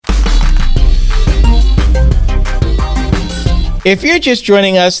If you're just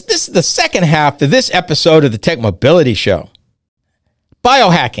joining us, this is the second half of this episode of the Tech Mobility Show.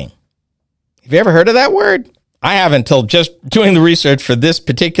 Biohacking. Have you ever heard of that word? I haven't until just doing the research for this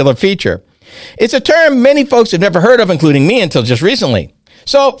particular feature. It's a term many folks have never heard of, including me, until just recently.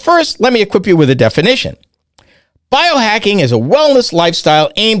 So first, let me equip you with a definition. Biohacking is a wellness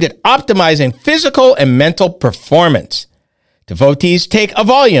lifestyle aimed at optimizing physical and mental performance. Devotees take a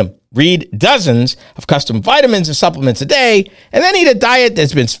volume, read dozens of custom vitamins and supplements a day, and then eat a diet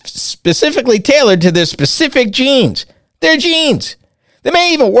that's been specifically tailored to their specific genes. Their genes. They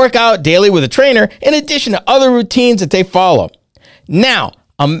may even work out daily with a trainer in addition to other routines that they follow. Now,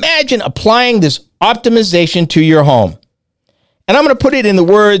 imagine applying this optimization to your home. And I'm going to put it in the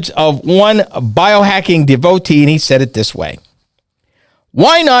words of one biohacking devotee, and he said it this way.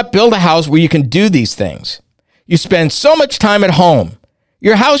 Why not build a house where you can do these things? You spend so much time at home.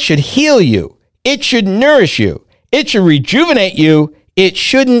 Your house should heal you. It should nourish you. It should rejuvenate you. It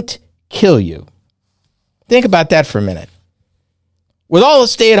shouldn't kill you. Think about that for a minute. With all the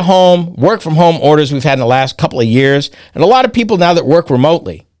stay-at-home, work-from-home orders we've had in the last couple of years, and a lot of people now that work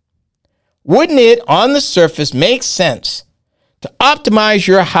remotely, wouldn't it, on the surface, make sense to optimize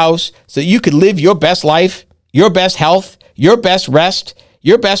your house so that you could live your best life, your best health, your best rest,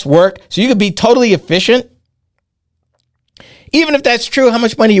 your best work, so you could be totally efficient? Even if that's true, how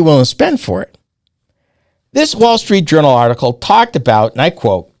much money are you willing to spend for it? This Wall Street Journal article talked about, and I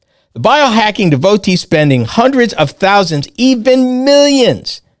quote, the biohacking devotee spending hundreds of thousands, even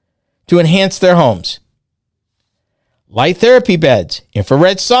millions, to enhance their homes. Light therapy beds,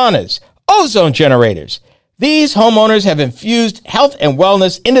 infrared saunas, ozone generators. These homeowners have infused health and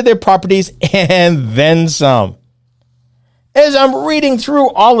wellness into their properties and then some. As I'm reading through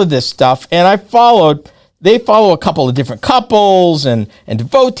all of this stuff, and they follow a couple of different couples and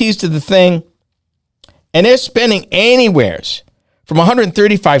devotees to the thing, and they're spending anywheres from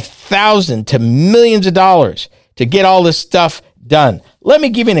 $135,000 to millions of dollars to get all this stuff done. Let me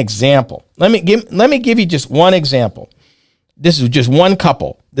give you an example. Let me give you just one example. This is just one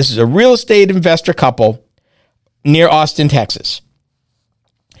couple. This is a real estate investor couple near Austin, Texas.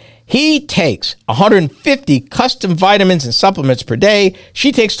 He takes 150 custom vitamins and supplements per day.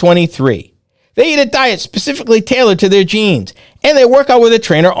 She takes 23. They eat a diet specifically tailored to their genes, and they work out with a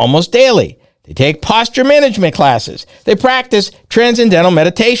trainer almost daily. They take posture management classes. They practice transcendental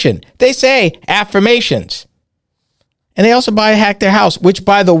meditation. They say affirmations. And they also biohack their house, which,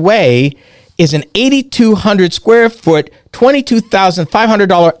 by the way, is an 8,200 square foot,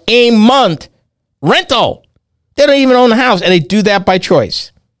 $22,500 a month rental. They don't even own the house, and they do that by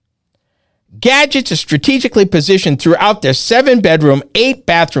choice. Gadgets are strategically positioned throughout their 7-bedroom,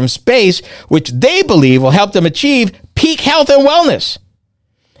 8-bathroom space, which they believe will help them achieve peak health and wellness.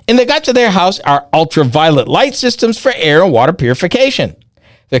 In the guts of their house are ultraviolet light systems for air and water purification.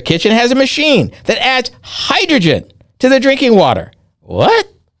 Their kitchen has a machine that adds hydrogen to their drinking water.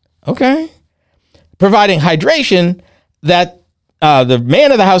 What? Okay. Providing hydration that the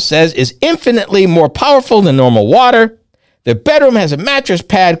man of the house says is infinitely more powerful than normal water. The bedroom has a mattress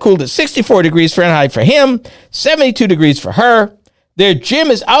pad cooled at 64 degrees Fahrenheit for him, 72 degrees for her. Their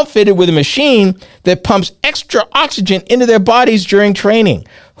gym is outfitted with a machine that pumps extra oxygen into their bodies during training.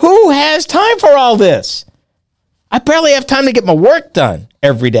 Who has time for all this? I barely have time to get my work done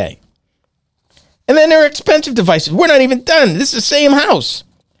every day. And then there are expensive devices. We're not even done. This is the same house.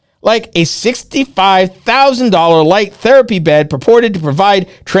 Like a $65,000 light therapy bed purported to provide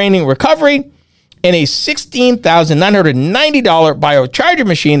training recovery, and a $16,990 biocharger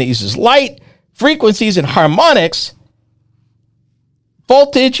machine that uses light, frequencies, and harmonics,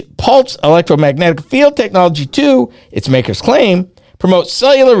 voltage, pulse, electromagnetic field technology to, its makers claim, promote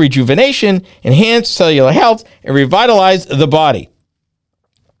cellular rejuvenation, enhance cellular health, and revitalize the body.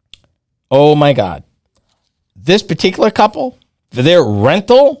 Oh my God. This particular couple, for their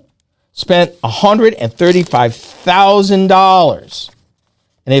rental, spent $135,000.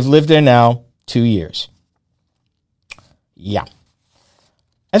 And they've lived there now 2 years. Yeah.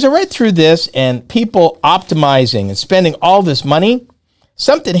 As I read through this and people optimizing and spending all this money,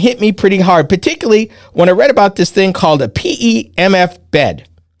 something hit me pretty hard, particularly when I read about this thing called a PEMF bed.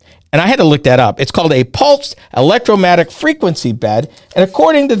 And I had to look that up. It's called a pulsed electromagnetic frequency bed. And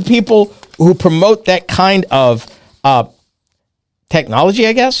according to the people who promote that kind of technology,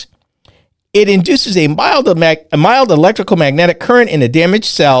 I guess, it induces a mild electrical magnetic current in the damaged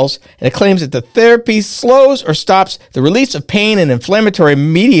cells, and it claims that the therapy slows or stops the release of pain and inflammatory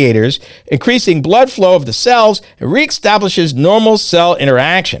mediators, increasing blood flow of the cells, and reestablishes normal cell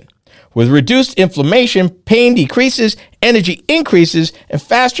interaction. With reduced inflammation, pain decreases, energy increases, and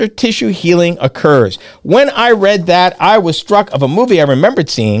faster tissue healing occurs. When I read that, I was struck of a movie I remembered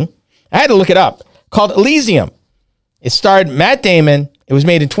seeing. I had to look it up, called Elysium. It starred Matt Damon. It was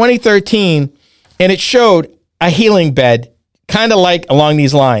made in 2013, and it showed a healing bed, kind of like along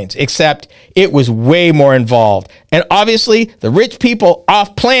these lines, except it was way more involved. And obviously, the rich people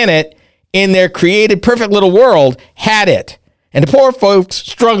off planet in their created perfect little world had it. And the poor folks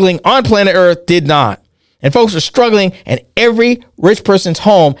struggling on planet Earth did not. And folks are struggling, and every rich person's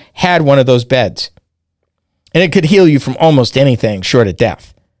home had one of those beds. And it could heal you from almost anything short of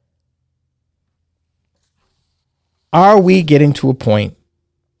death. Are we getting to a point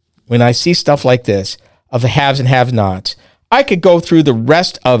when I see stuff like this of the haves and have-nots? I could go through the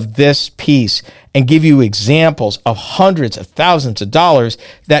rest of this piece and give you examples of hundreds of thousands of dollars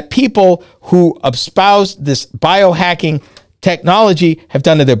that people who espouse this biohacking technology have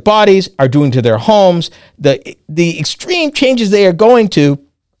done to their bodies, are doing to their homes, the extreme changes they are going to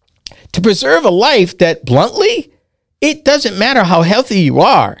preserve a life that, bluntly, it doesn't matter how healthy you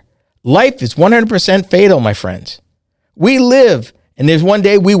are. Life is 100% fatal, my friends. We live, and there's one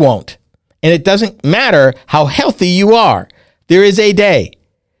day we won't. And it doesn't matter how healthy you are. There is a day.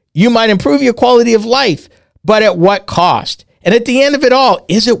 You might improve your quality of life, but at what cost? And at the end of it all,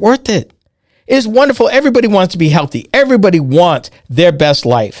 is it worth it? It's wonderful. Everybody wants to be healthy. Everybody wants their best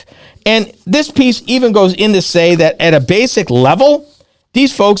life. And this piece even goes in to say that at a basic level,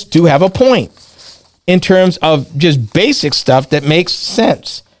 these folks do have a point in terms of just basic stuff that makes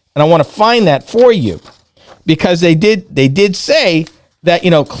sense. And I want to find that for you because they did say that,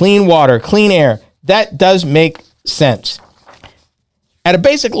 clean water, clean air, that does make sense. At a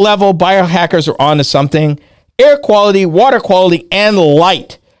basic level, biohackers are onto something. Air quality, water quality, and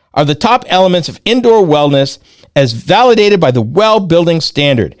light are the top elements of indoor wellness as validated by the WELL Building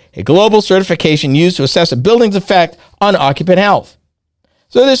Standard, a global certification used to assess a building's effect on occupant health.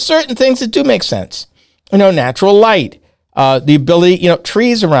 So there's certain things that do make sense. Natural light, the ability,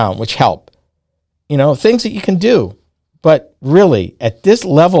 trees around, which help. Things that you can do. But really, at this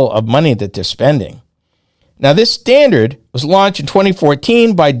level of money that they're spending. Now, this standard was launched in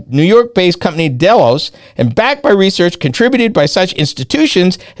 2014 by New York-based company Delos and backed by research contributed by such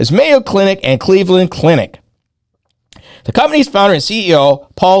institutions as Mayo Clinic and Cleveland Clinic. The company's founder and CEO,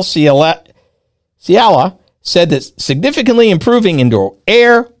 Paul Ciala, said that significantly improving indoor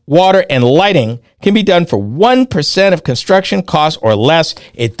air, water, and lighting can be done for 1% of construction costs or less.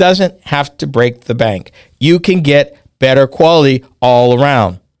 It doesn't have to break the bank. You can get better quality all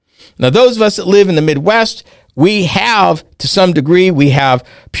around. Now, those of us that live in the Midwest, we have, to some degree, we have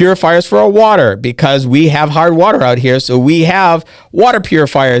purifiers for our water because we have hard water out here. So we have water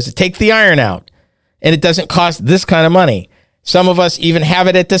purifiers that take the iron out. And it doesn't cost this kind of money. Some of us even have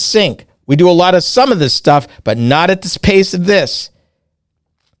it at the sink. We do a lot of some of this stuff, but not at the pace of this.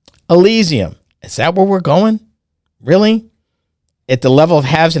 Elysium. Is that where we're going? Really? At the level of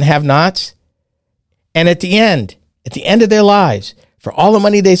haves and have-nots? And at the end of their lives, for all the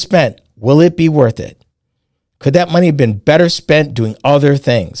money they spent, will it be worth it? Could that money have been better spent doing other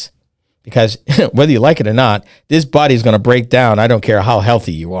things? Because whether you like it or not, this body is going to break down. I don't care how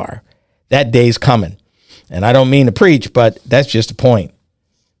healthy you are. That day's coming. And I don't mean to preach, but that's just a point.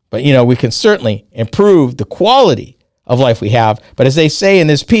 But, we can certainly improve the quality of life we have. But as they say in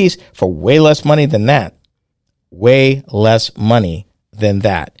this piece, for way less money than that. Way less money than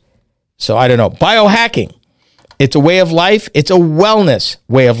that. So I don't know. Biohacking. It's a way of life. It's a wellness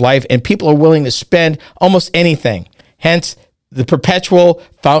way of life. And people are willing to spend almost anything. Hence, the perpetual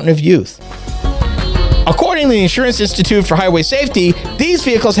fountain of youth. According to the Insurance Institute for Highway Safety, these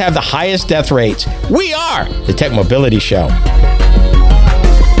vehicles have the highest death rates. We are the Tech Mobility Show.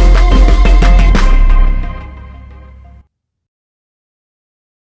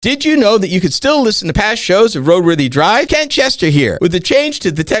 Did you know that you could still listen to past shows of Roadworthy Drive? Ken Chester here. With the change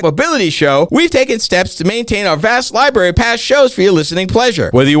to the Tech Mobility Show, we've taken steps to maintain our vast library of past shows for your listening pleasure.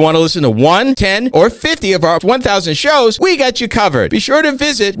 Whether you want to listen to 1, 10, or 50 of our 1,000 shows, we got you covered. Be sure to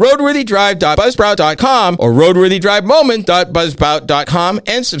visit roadworthydrive.buzzsprout.com or roadworthydrivemoment.buzzsprout.com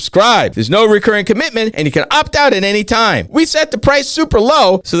and subscribe. There's no recurring commitment, and you can opt out at any time. We set the price super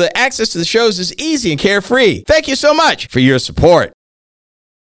low so that access to the shows is easy and carefree. Thank you so much for your support.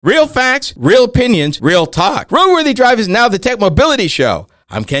 Real facts, real opinions, real talk. Roadworthy Drive is now the Tech Mobility Show.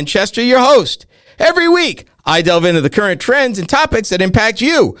 I'm Ken Chester, your host. Every week, I delve into the current trends and topics that impact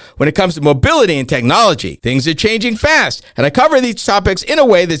you when it comes to mobility and technology. Things are changing fast, and I cover these topics in a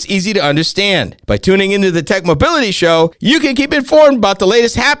way that's easy to understand. By tuning into the Tech Mobility Show, you can keep informed about the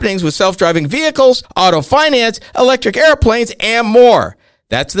latest happenings with self-driving vehicles, auto finance, electric airplanes, and more.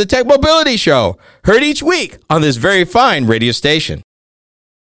 That's the Tech Mobility Show, heard each week on this very fine radio station.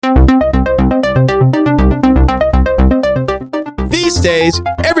 These days,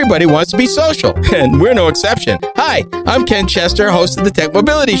 everybody wants to be social, and we're no exception. Hi, I'm Ken Chester, host of the Tech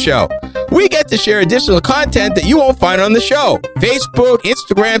Mobility Show. We get to share additional content that you won't find on the show. Facebook,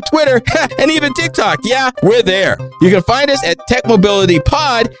 Instagram, Twitter, and even TikTok. Yeah, we're there. You can find us at Tech Mobility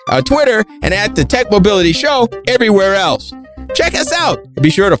Pod on Twitter and at the Tech Mobility Show everywhere else. Check us out and be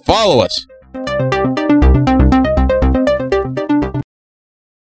sure to follow us.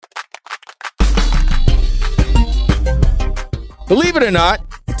 Believe it or not,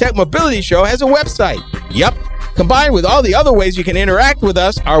 the Tech Mobility Show has a website. Yep. Combined with all the other ways you can interact with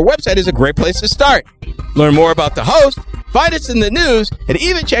us, our website is a great place to start. Learn more about the host, find us in the news, and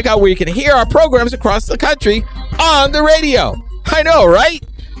even check out where you can hear our programs across the country on the radio. I know, right?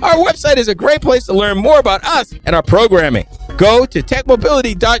 Our website is a great place to learn more about us and our programming. Go to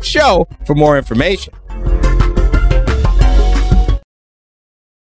techmobility.show for more information.